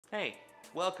Hey,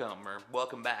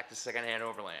 welcome back to Secondhand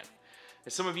Overland.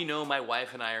 As some of you know, my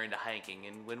wife and I are into hiking,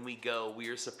 and when we go, we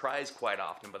are surprised quite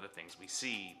often by the things we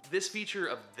see. This feature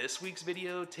of this week's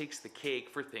video takes the cake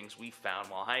for things we found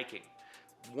while hiking.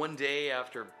 One day,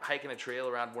 after hiking a trail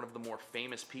around one of the more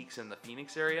famous peaks in the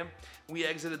Phoenix area, we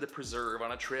exited the preserve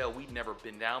on a trail we'd never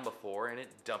been down before, and it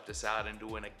dumped us out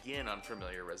into an again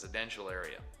unfamiliar residential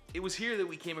area. It was here that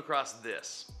we came across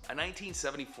this, a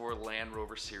 1974 Land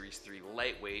Rover Series 3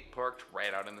 lightweight parked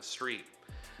right out in the street.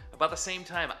 About the same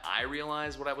time I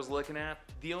realized what I was looking at,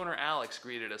 the owner Alex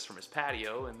greeted us from his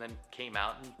patio and then came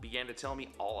out and began to tell me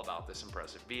all about this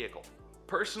impressive vehicle.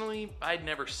 Personally, I'd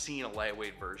never seen a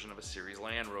lightweight version of a Series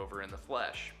Land Rover in the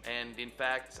flesh, and in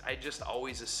fact, I just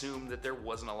always assumed that there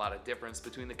wasn't a lot of difference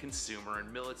between the consumer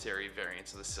and military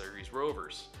variants of the Series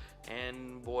Rovers,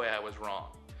 and boy, I was wrong.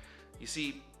 You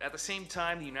see, at the same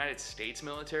time the United States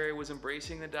military was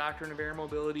embracing the doctrine of air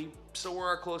mobility, so were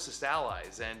our closest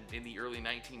allies, and in the early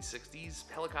 1960s,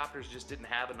 helicopters just didn't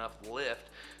have enough lift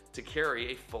to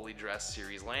carry a fully dressed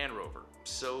Series Land Rover.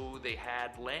 So they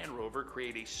had Land Rover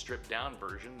create a stripped down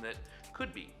version that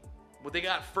could be. What they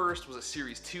got first was a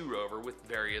Series 2 Rover with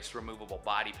various removable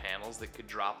body panels that could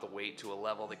drop the weight to a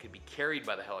level that could be carried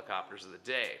by the helicopters of the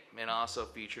day, and also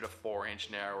featured a 4-inch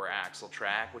narrower axle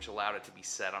track which allowed it to be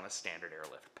set on a standard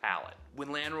airlift pallet.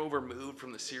 When Land Rover moved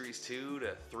from the Series 2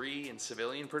 to 3 in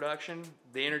civilian production,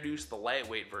 they introduced the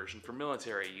lightweight version for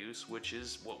military use, which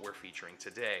is what we're featuring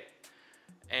today.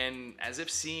 And as if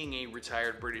seeing a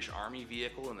retired British Army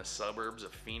vehicle in the suburbs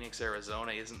of Phoenix,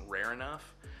 Arizona isn't rare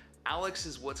enough, Alex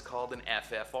is what's called an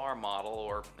FFR model,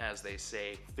 or as they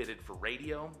say, fitted for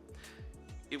radio.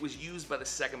 It was used by the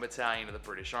 2nd Battalion of the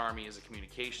British Army as a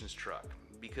communications truck.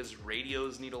 Because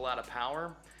radios need a lot of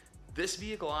power, this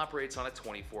vehicle operates on a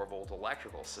 24-volt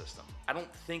electrical system. I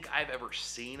don't think I've ever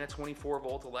seen a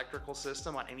 24-volt electrical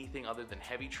system on anything other than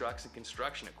heavy trucks and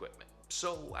construction equipment,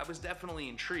 so I was definitely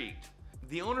intrigued.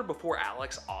 The owner before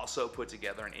Alex also put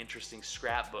together an interesting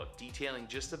scrapbook detailing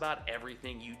just about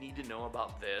everything you need to know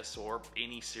about this or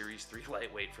any Series 3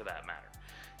 lightweight for that matter.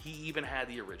 He even had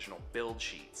the original build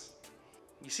sheets.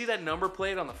 You see that number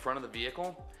plate on the front of the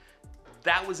vehicle?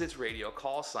 That was its radio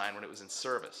call sign when it was in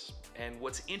service. And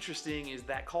what's interesting is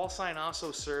that call sign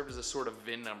also served as a sort of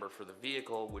VIN number for the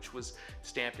vehicle, which was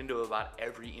stamped into about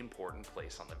every important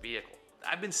place on the vehicle.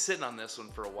 I've been sitting on this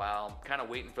one for a while, kind of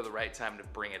waiting for the right time to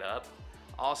bring it up.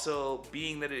 Also,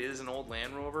 being that it is an old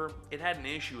Land Rover, it had an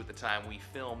issue at the time we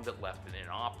filmed that left it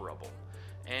inoperable.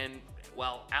 And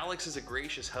while Alex is a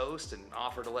gracious host and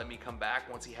offered to let me come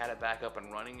back once he had it back up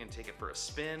and running and take it for a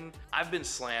spin, I've been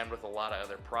slammed with a lot of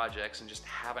other projects and just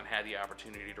haven't had the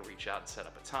opportunity to reach out and set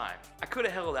up a time. I could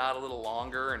have held out a little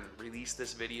longer and released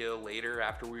this video later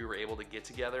after we were able to get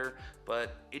together,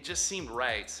 but it just seemed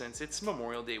right since it's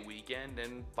Memorial Day weekend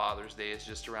and Father's Day is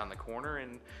just around the corner,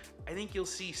 and I think you'll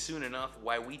see soon enough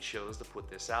why we chose to put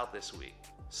this out this week.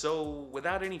 So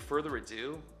without any further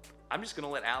ado, I'm just going to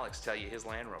let Alex tell you his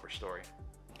Land Rover story.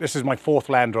 This is my 4th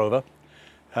Land Rover.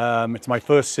 It's my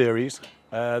first series.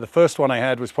 The first one I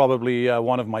had was probably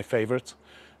one of my favorites,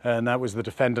 and that was the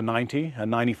Defender 90, a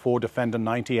 94 Defender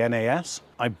 90 NAS.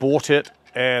 I bought it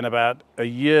and about a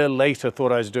year later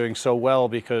thought I was doing so well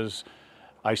because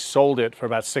I sold it for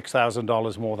about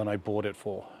 $6,000 more than I bought it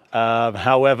for.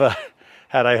 However,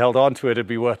 had I held on to it, it'd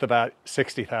be worth about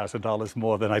 $60,000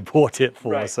 more than I bought it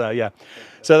for. Right. So yeah.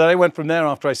 So then I went from there.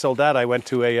 After I sold that, I went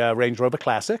to a Range Rover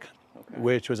Classic,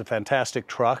 which was a fantastic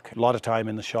truck. A lot of time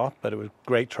in the shop, but it was a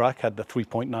great truck. Had the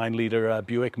 3.9 liter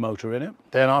Buick motor in it.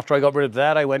 Then after I got rid of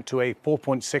that, I went to a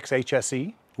 4.6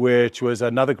 HSE, which was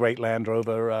another great Land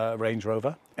Rover, Range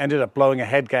Rover. Ended up blowing a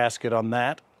head gasket on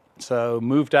that. So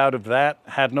moved out of that,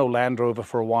 had no Land Rover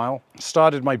for a while.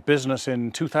 Started my business in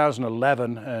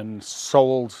 2011 and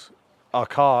sold our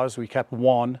cars. We kept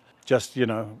one, just,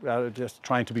 just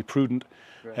trying to be prudent.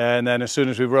 Right. And then as soon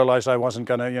as we realized I wasn't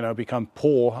going to, become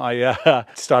poor, I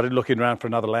started looking around for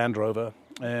another Land Rover.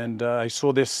 And I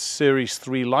saw this Series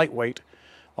 3 lightweight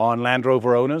on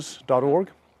LandRoverOwners.org.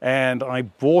 And I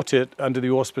bought it under the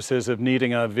auspices of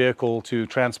needing a vehicle to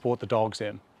transport the dogs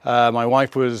in. My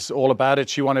wife was all about it.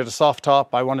 She wanted a soft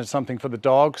top. I wanted something for the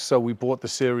dogs, so we bought the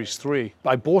Series 3.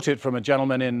 I bought it from a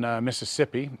gentleman in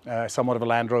Mississippi, somewhat of a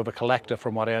Land Rover collector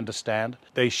from what I understand.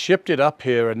 They shipped it up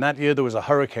here, and that year there was a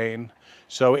hurricane.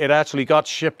 So it actually got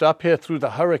shipped up here through the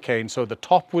hurricane. So the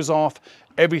top was off,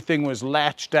 everything was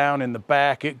latched down in the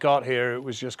back. It got here, it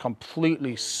was just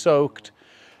completely soaked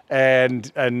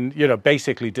and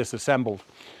basically disassembled.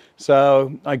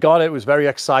 So I got it, was very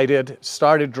excited,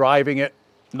 started driving it.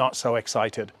 Not so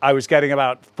excited. I was getting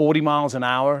about 40 miles an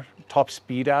hour top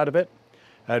speed out of it.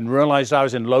 and realized I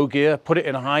was in low gear, put it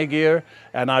in high gear,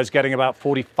 and I was getting about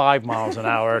 45 miles an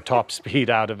hour top speed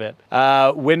out of it.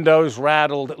 Windows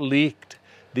rattled, leaked.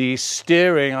 The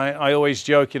steering, I always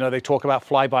joke, you know, they talk about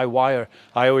fly-by-wire.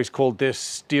 I always called this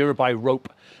steer by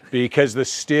rope because the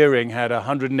steering had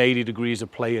 180 degrees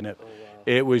of play in it. Oh, wow.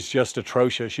 It was just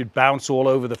atrocious. You'd bounce all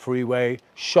over the freeway.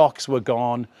 Shocks were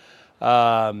gone.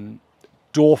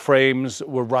 Door frames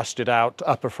were rusted out,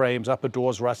 upper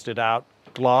doors rusted out,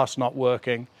 glass not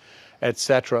working,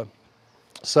 etc.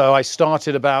 So I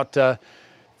started about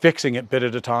fixing it bit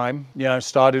at a time. You know,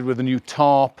 started with a new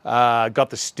top, got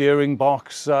the steering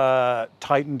box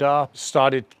tightened up,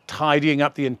 started tidying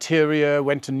up the interior,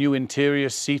 went to new interior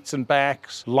seats and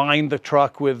backs, lined the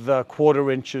truck with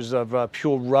 1/4 inches of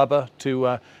pure rubber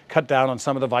to cut down on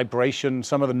some of the vibration,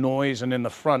 some of the noise, and in the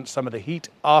front, some of the heat.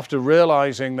 After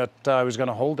realizing that I was going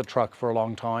to hold the truck for a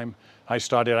long time, I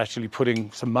started actually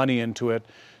putting some money into it.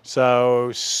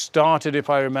 So started, if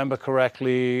I remember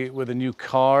correctly, with a new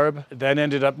carb, then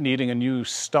ended up needing a new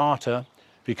starter.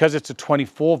 Because it's a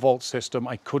 24-volt system,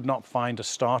 I could not find a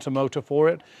starter motor for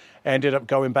it. Ended up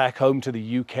going back home to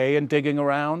the UK and digging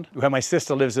around. Where my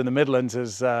sister lives in the Midlands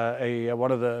is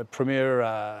one of the premier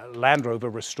Land Rover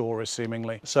restorers,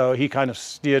 seemingly. So he kind of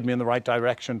steered me in the right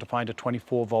direction to find a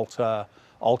 24-volt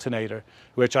alternator,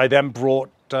 which I then brought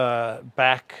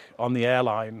back on the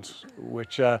airlines,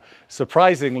 which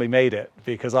surprisingly made it,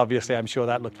 because obviously I'm sure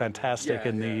that looked fantastic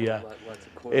in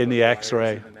the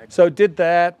X-ray. So did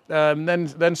that,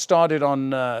 then started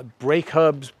on brake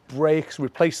hubs, brakes,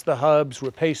 replaced the hubs,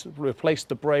 replaced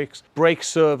the brakes, brake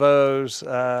servos,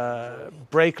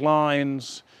 brake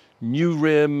lines, new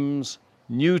rims,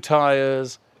 new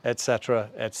tires,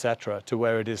 etc., to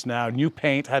where it is now. New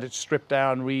paint, had it stripped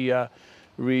down,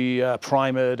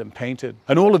 primered and painted.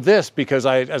 And all of this because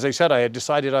as I said, I had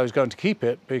decided I was going to keep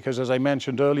it because, as I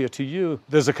mentioned earlier to you,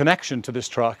 there's a connection to this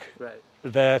truck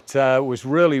that was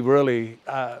really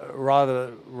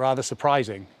rather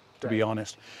surprising, to be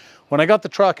honest. When I got the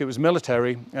truck, it was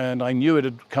military, and I knew it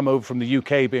had come over from the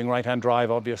UK, being right-hand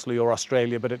drive, obviously, or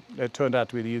Australia, but it turned out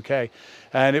to be the UK.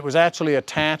 And it was actually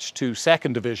attached to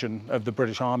 2nd Division of the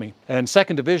British Army. And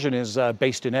 2nd Division is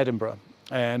based in Edinburgh.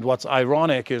 And what's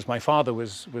ironic is my father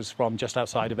was from just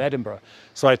outside of Edinburgh.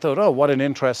 So I thought, oh, what an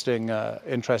interesting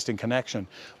connection.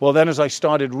 Well, then as I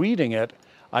started reading it,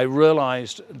 I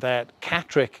realized that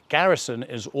Catterick Garrison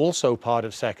is also part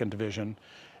of 2nd Division.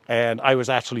 And I was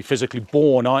actually physically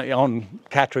born on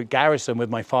Catterick Garrison with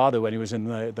my father when he was in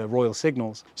the Royal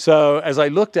Signals. So as I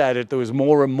looked at it, there was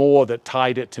more and more that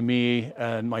tied it to me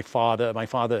and my father. My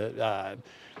father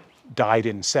died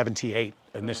in '78,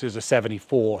 and this is a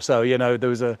 '74. So, you know, there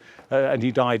was and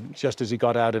he died just as he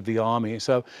got out of the army.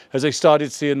 So as I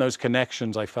started seeing those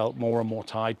connections, I felt more and more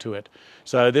tied to it.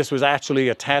 So this was actually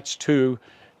attached to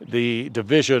the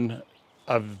division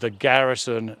of the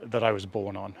garrison that I was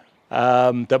born on.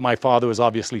 That my father was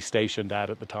obviously stationed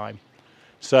at the time.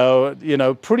 So, you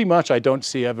know, pretty much I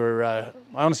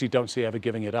honestly don't see ever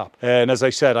giving it up. And as I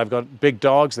said, I've got big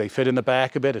dogs, they fit in the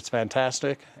back of it, it's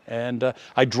fantastic. And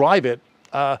I drive it,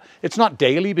 it's not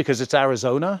daily because it's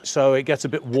Arizona, so it gets a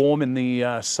bit warm in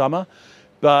the summer,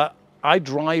 but I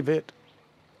drive it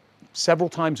several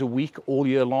times a week all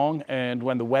year long, and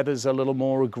when the weather's a little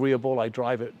more agreeable, I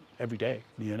drive it every day,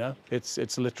 you know.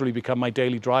 It's literally become my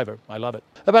daily driver. I love it.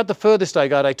 About the furthest I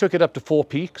got, I took it up to 4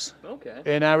 Peaks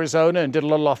in Arizona and did a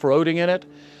little off-roading in it.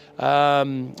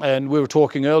 And we were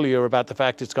talking earlier about the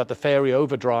fact it's got the fairy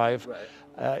overdrive.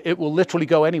 It will literally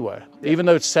go anywhere. Even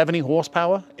though it's 70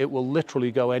 horsepower, it will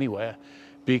literally go anywhere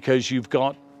because you've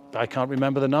got, I can't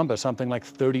remember the number, something like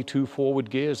 32 forward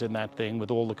gears in that thing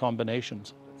with all the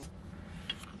combinations.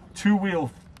 2-wheel,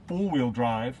 4-wheel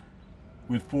drive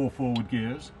with 4 forward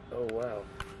gears. Oh, wow.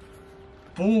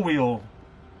 4-wheel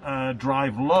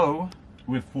drive low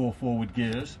with 4 forward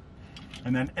gears.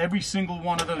 And then every single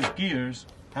one of those gears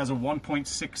has a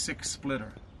 1.66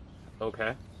 splitter.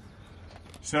 Okay.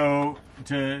 So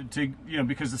you know,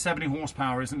 because the 70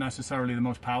 horsepower isn't necessarily the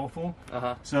most powerful.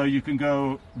 So you can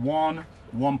go 1,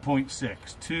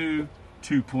 1.6, 2,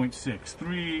 2.6,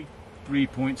 3,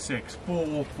 3.6,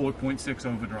 4, 4.6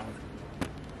 overdrive.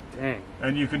 Dang.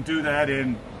 And you can do that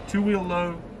in 2-wheel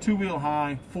low, 2-wheel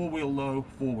high, 4-wheel low,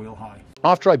 4-wheel high.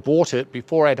 After I bought it,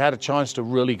 before I'd had a chance to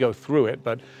really go through it,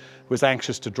 but was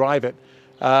anxious to drive it,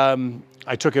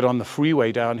 I took it on the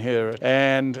freeway down here.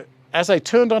 And as I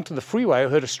turned onto the freeway, I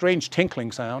heard a strange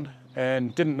tinkling sound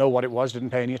and didn't know what it was,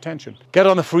 didn't pay any attention. Get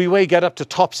on the freeway, get up to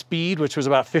top speed, which was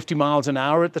about 50 miles an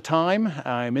hour at the time.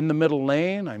 I'm in the middle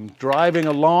lane, I'm driving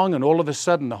along, and all of a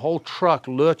sudden the whole truck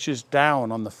lurches down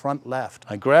on the front left.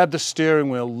 I grab the steering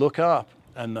wheel, look up,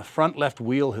 and the front left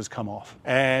wheel has come off.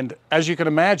 And as you can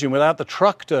imagine, without the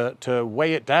truck to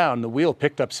weigh it down, the wheel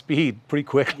picked up speed pretty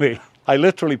quickly. I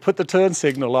literally put the turn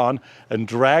signal on and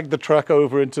dragged the truck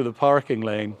over into the parking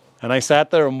lane. And I sat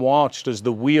there and watched as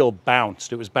the wheel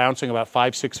bounced. It was bouncing about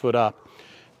 5-6 foot up,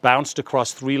 bounced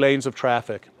across 3 lanes of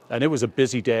traffic. And it was a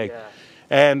busy day. Yeah.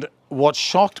 And what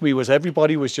shocked me was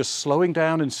everybody was just slowing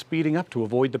down and speeding up to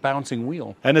avoid the bouncing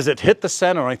wheel. And as it hit the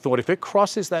center, I thought, if it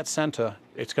crosses that center,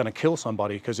 it's going to kill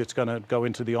somebody because it's going to go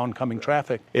into the oncoming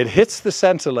traffic. It hits the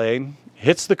center lane,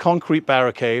 hits the concrete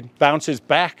barricade, bounces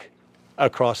back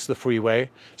across the freeway.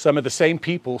 Some of the same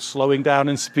people slowing down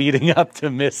and speeding up to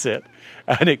miss it.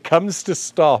 And it comes to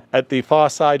stop at the far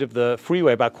side of the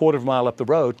freeway, about a quarter of a mile up the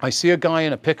road. I see a guy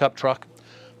in a pickup truck,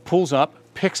 pulls up,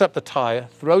 picks up the tire,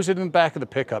 throws it in the back of the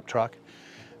pickup truck,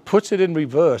 puts it in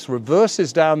reverse,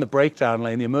 reverses down the breakdown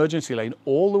lane, the emergency lane,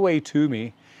 all the way to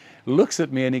me, looks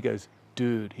at me and he goes,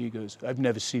 dude, he goes, I've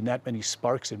never seen that many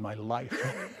sparks in my life.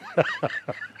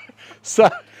 So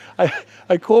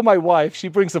I call my wife, she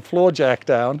brings the floor jack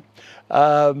down.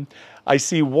 I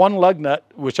see one lug nut,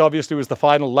 which obviously was the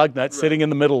final lug nut, sitting in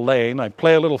the middle lane. I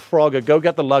play a little Frogger, go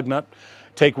get the lug nut,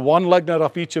 take one lug nut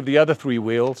off each of the other 3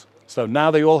 wheels. So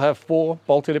now they all have 4,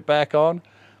 bolted it back on,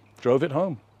 drove it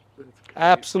home.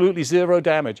 Absolutely 0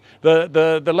 damage.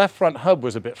 The left front hub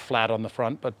was a bit flat on the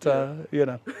front, but you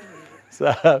know. So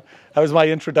that was my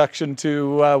introduction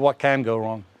to what can go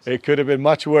wrong. It could have been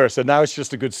much worse, and now it's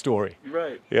just a good story.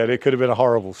 Right. Yeah, it could have been a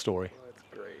horrible story. Oh, that's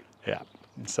great. Yeah.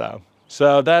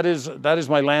 So that is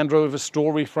my Land Rover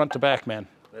story front to back, man.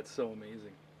 That's so amazing.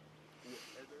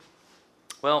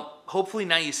 Well, hopefully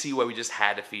now you see why we just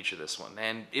had to feature this one.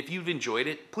 And if you've enjoyed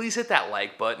it, please hit that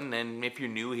like button. And if you're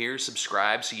new here,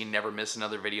 subscribe so you never miss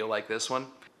another video like this one.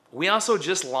 We also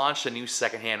just launched a new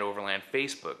Secondhand Overland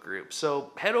Facebook group.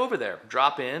 So head over there,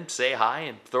 drop in, say hi,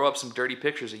 and throw up some dirty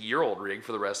pictures of your old rig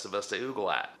for the rest of us to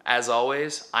oogle at. As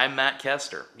always, I'm Matt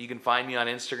Kester. You can find me on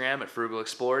Instagram at Frugal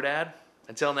Explorer Dad.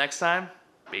 Until next time,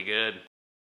 be good.